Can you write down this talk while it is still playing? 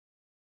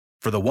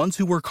For the ones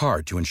who work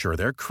hard to ensure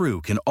their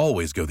crew can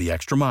always go the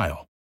extra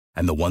mile,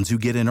 and the ones who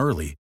get in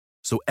early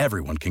so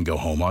everyone can go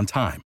home on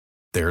time,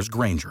 there's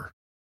Grainger,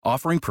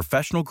 offering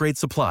professional-grade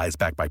supplies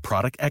backed by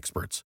product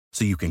experts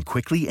so you can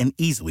quickly and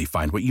easily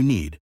find what you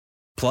need.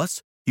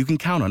 Plus, you can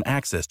count on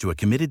access to a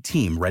committed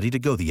team ready to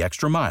go the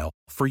extra mile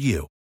for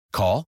you.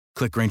 Call,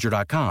 click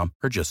Grainger.com,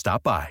 or just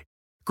stop by.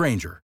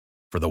 Grainger,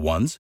 for the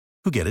ones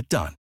who get it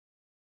done.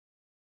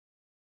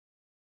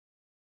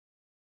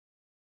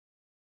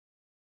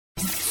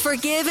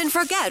 Forgive and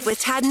forget with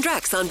Tad and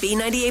Drex on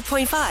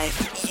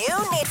B98.5.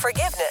 You need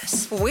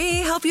forgiveness. We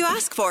help you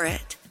ask for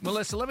it.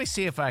 Melissa, let me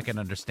see if I can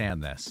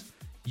understand this.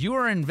 You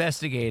are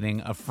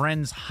investigating a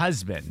friend's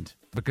husband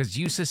because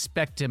you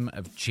suspect him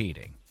of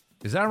cheating.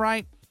 Is that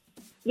right?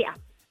 Yeah.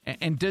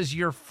 And does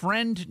your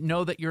friend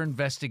know that you're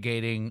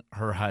investigating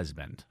her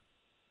husband?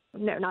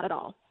 No, not at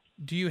all.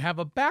 Do you have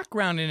a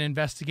background in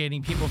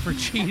investigating people for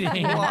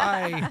cheating?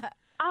 Why?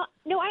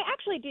 No, I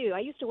actually do. I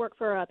used to work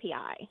for a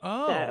PI.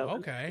 Oh, so,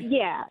 okay.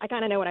 Yeah, I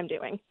kind of know what I'm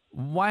doing.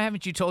 Why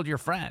haven't you told your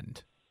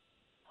friend?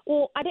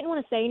 Well, I didn't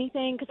want to say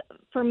anything because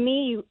for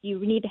me, you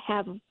need to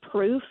have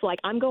proof. Like,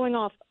 I'm going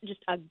off just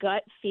a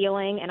gut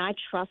feeling, and I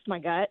trust my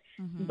gut.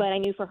 Mm-hmm. But I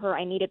knew for her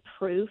I needed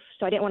proof,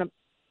 so I didn't want to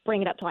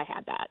bring it up till I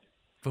had that.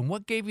 From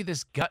what gave you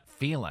this gut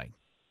feeling?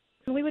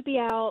 We would be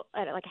out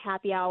at like a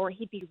happy hour.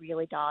 He'd be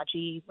really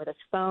dodgy with his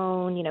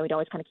phone. You know, we'd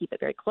always kind of keep it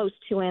very close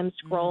to him,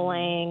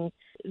 scrolling,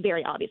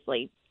 very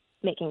obviously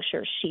making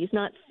sure she's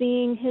not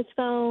seeing his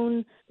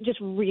phone. Just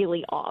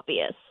really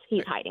obvious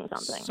he's hiding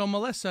something. So,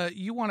 Melissa,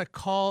 you want to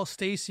call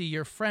Stacy,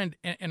 your friend,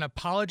 and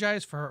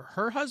apologize for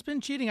her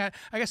husband cheating? I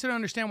guess I don't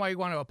understand why you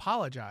want to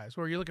apologize.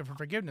 What are you looking for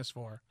forgiveness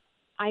for?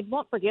 I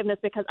want forgiveness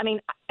because, I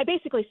mean, I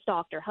basically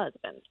stalked her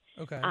husband.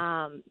 Okay.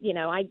 You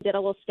know, I did a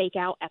little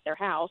stakeout at their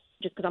house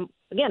just because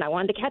I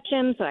wanted to catch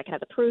him so I could have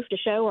the proof to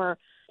show her.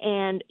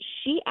 And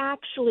she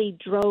actually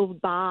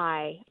drove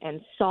by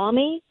and saw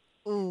me.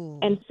 Ooh.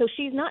 And so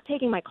she's not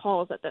taking my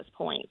calls at this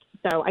point.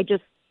 So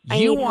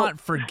You want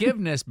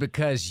forgiveness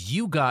because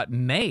you got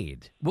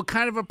made. What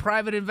kind of a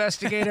private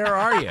investigator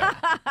are you?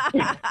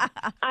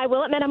 I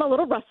will admit I'm a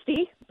little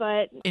rusty,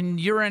 but... And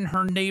you're in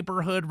her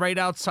neighborhood right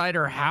outside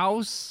her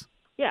house?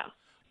 Yeah.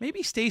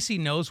 Maybe Stacy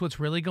knows what's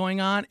really going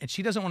on, and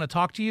she doesn't want to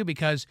talk to you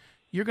because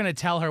you're going to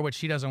tell her what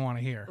she doesn't want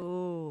to hear.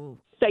 Ooh.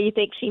 So you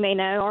think she may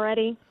know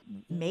already?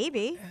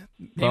 Maybe.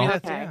 Maybe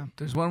that's, okay. yeah.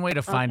 There's one way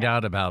to find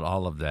out about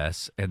all of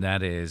this, and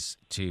that is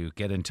to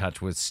get in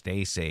touch with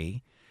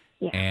Stacy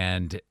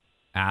and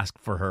ask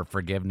for her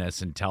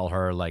forgiveness and tell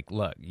her, like,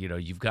 look, you know,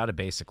 you've got to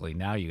basically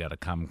now you got to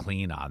come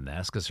clean on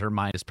this because her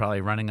mind is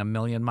probably running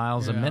 1,000,000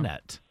 miles a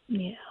minute.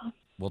 Yeah.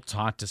 We'll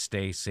talk to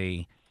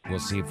Stacy. We'll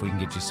see if we can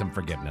get you some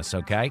forgiveness,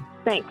 okay?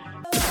 Thanks.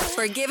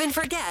 Forgive and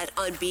forget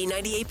on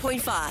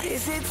B98.5.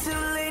 Is it too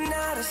late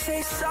now to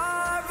say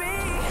sorry?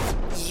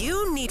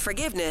 You need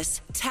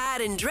forgiveness.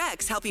 Tad and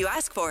Drex help you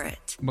ask for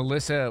it.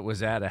 Melissa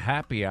was at a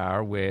happy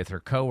hour with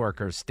her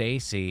coworker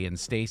Stacy and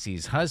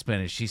Stacy's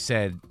husband, and she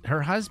said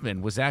her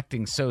husband was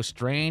acting so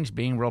strange,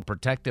 being real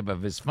protective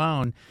of his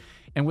phone.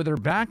 And with her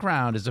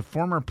background as a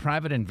former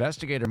private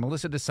investigator,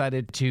 Melissa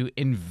decided to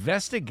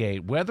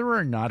investigate whether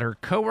or not her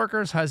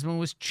coworker's husband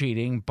was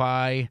cheating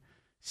by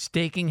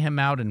staking him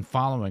out and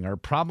following her.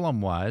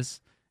 Problem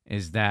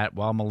is that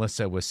while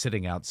Melissa was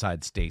sitting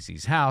outside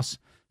Stacy's house,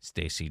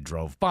 Stacy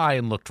drove by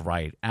and looked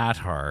right at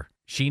her.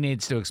 She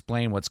needs to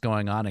explain what's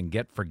going on and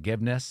get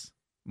forgiveness.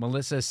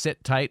 Melissa,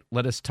 sit tight.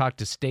 Let us talk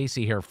to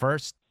Stacy here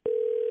first.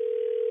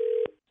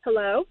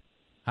 Hello?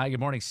 Hi, good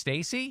morning,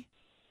 Stacy.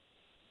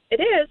 It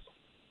is.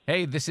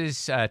 Hey, this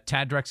is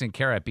Tad, Drex, and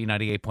Kara at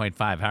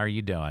B98.5. How are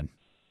you doing?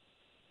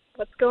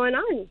 What's going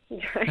on?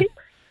 Right?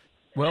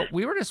 Well,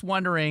 we were just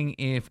wondering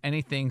if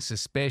anything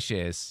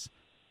suspicious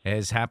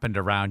has happened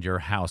around your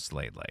house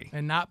lately.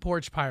 And not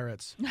porch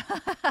pirates.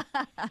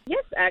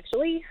 Yes,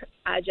 actually.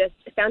 I just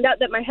found out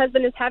that my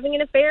husband is having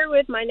an affair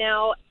with my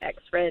now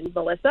ex-friend,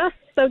 Melissa.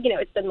 So, you know,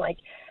 it's been like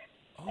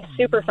a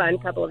super fun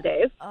couple of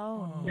days.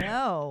 Oh,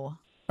 no.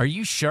 Are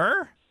you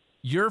sure?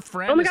 Your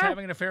friend is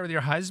having an affair with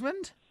your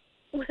husband?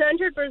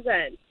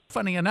 100%.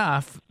 Funny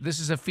enough, this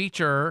is a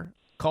feature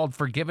called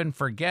Forgive and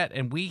Forget,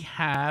 and we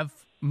have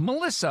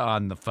Melissa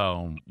on the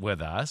phone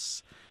with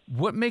us.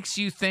 What makes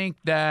you think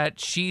that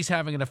she's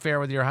having an affair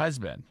with your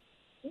husband?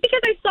 Because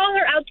I saw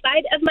her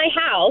outside of my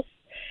house,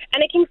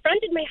 and I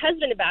confronted my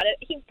husband about it.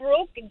 He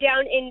broke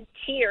down in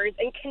tears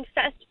and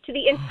confessed to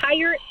the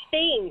entire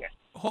thing.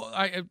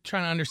 I'm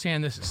trying to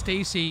understand this.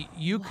 Stacy,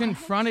 you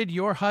confronted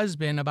your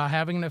husband about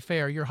having an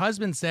affair. Your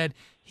husband said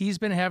he's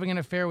been having an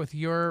affair with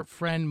your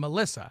friend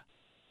Melissa.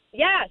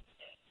 Yes.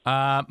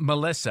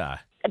 Melissa.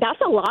 That's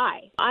a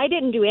lie. I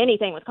didn't do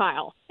anything with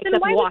Kyle. Then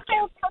why would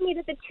Kyle tell me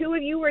that the two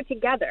of you were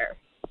together?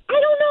 I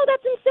don't know.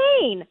 That's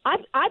insane.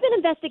 I've been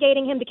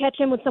investigating him to catch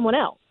him with someone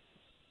else.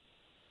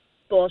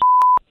 Bullshit.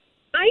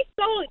 I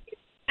saw you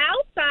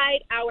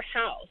outside our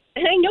house,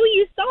 and I know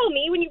you saw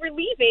me when you were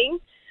leaving.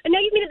 And now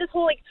you've made it this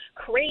whole,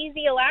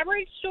 crazy,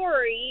 elaborate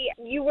story.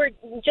 You were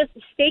just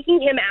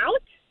staking him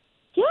out?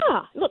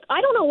 Yeah. Look, I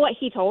don't know what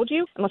he told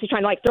you, unless he's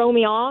trying to, like, throw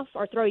me off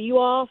or throw you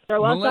off,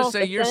 throw us off.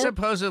 Melissa, you're then-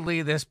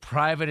 supposedly this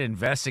private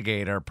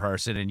investigator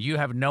person, and you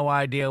have no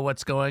idea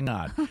what's going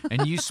on.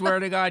 And you swear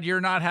to God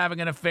you're not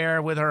having an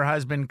affair with her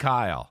husband,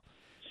 Kyle.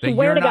 That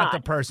Swear you're to not God.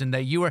 the person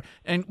that you were.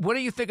 And what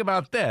do you think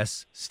about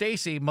this?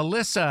 Stacy,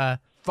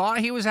 Melissa thought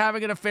he was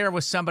having an affair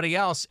with somebody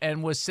else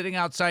and was sitting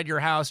outside your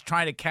house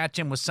trying to catch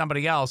him with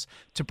somebody else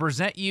to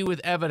present you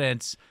with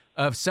evidence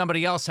of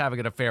somebody else having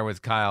an affair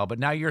with Kyle. But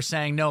now you're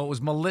saying, no, it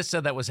was Melissa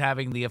that was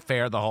having the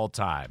affair the whole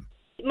time.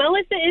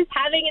 Melissa is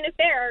having an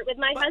affair with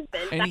my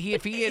husband. And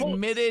if he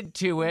admitted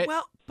to it.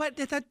 Well, but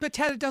Ted,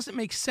 it doesn't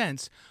make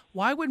sense.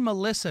 Why would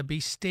Melissa be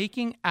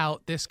staking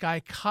out this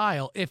guy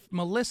Kyle if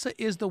Melissa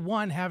is the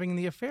one having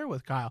the affair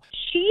with Kyle?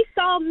 She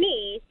saw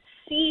me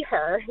see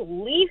her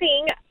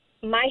leaving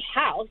my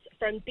house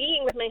from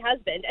being with my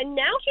husband, and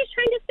now she's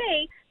trying to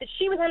say that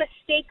she was on a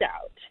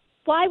stakeout.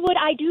 Why would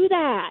I do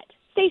that?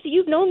 Stacy,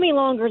 you've known me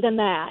longer than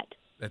that.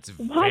 That's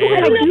Why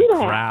would I do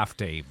that?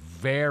 crafty,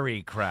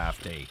 very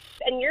crafty.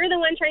 And you're the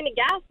one trying to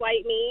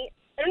gaslight me.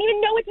 I don't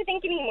even know what to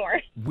think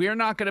anymore. We're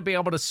not going to be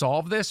able to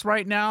solve this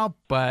right now,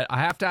 but I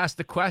have to ask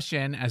the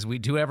question, as we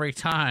do every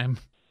time.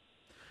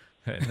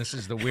 And this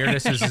is the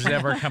weirdest this has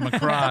ever come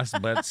across.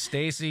 But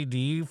Stacy, do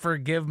you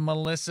forgive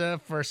Melissa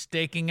for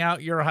staking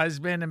out your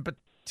husband and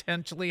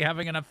potentially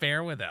having an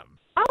affair with him?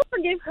 I'll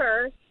forgive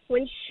her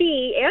when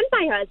she and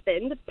my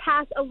husband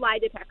pass a lie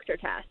detector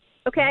test.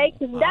 Okay?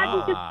 Because that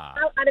is just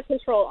how out of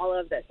control all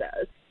of this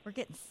is. We're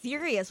getting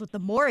serious with the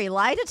Maury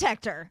lie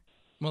detector.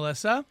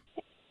 Melissa?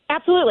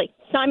 Absolutely.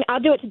 Simon, I'll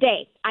do it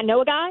today. I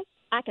know a guy.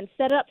 I can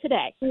set it up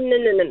today.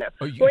 No.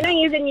 Oh, We're not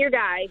using your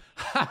guy.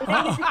 We're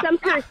not using some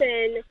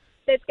person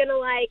that's going to,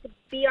 like,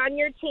 be on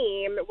your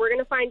team. We're going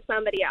to find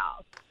somebody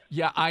else.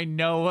 Yeah, I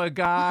know a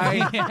guy.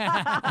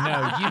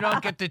 No, you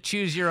don't get to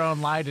choose your own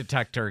lie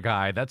detector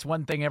guy. That's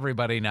one thing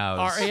everybody knows.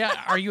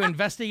 Are you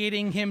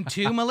investigating him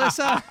too,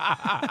 Melissa?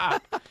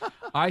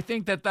 I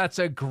think that's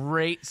a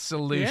great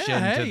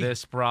solution to hey.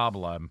 this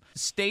problem.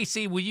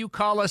 Stacy, will you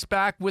call us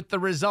back with the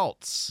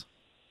results?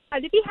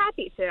 I'd be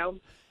happy to.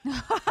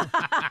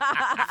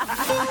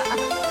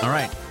 All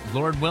right.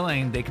 Lord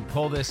willing, they can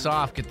pull this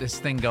off, get this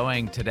thing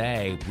going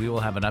today. We will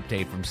have an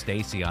update from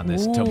Stacy on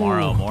this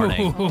tomorrow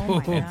morning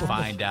and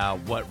find out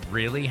what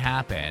really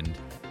happened.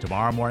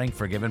 Tomorrow morning,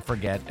 Forgive and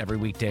Forget, every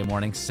weekday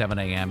morning, 7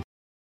 a.m.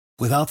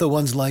 Without the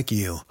ones like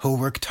you, who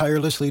work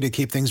tirelessly to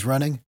keep things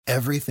running,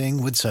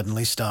 everything would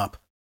suddenly stop.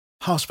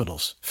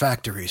 Hospitals,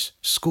 factories,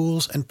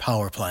 schools, and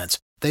power plants,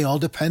 they all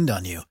depend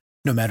on you.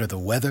 No matter the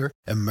weather,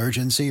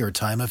 emergency, or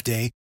time of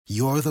day,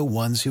 you're the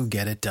ones who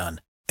get it done.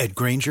 At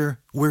Grainger,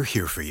 we're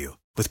here for you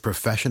with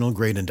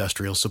professional-grade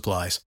industrial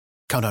supplies.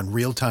 Count on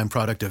real-time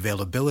product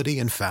availability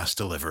and fast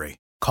delivery.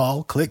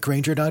 Call, click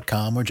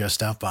Grainger.com, or just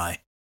stop by.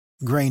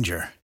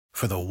 Grainger,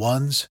 for the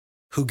ones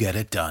who get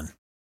it done.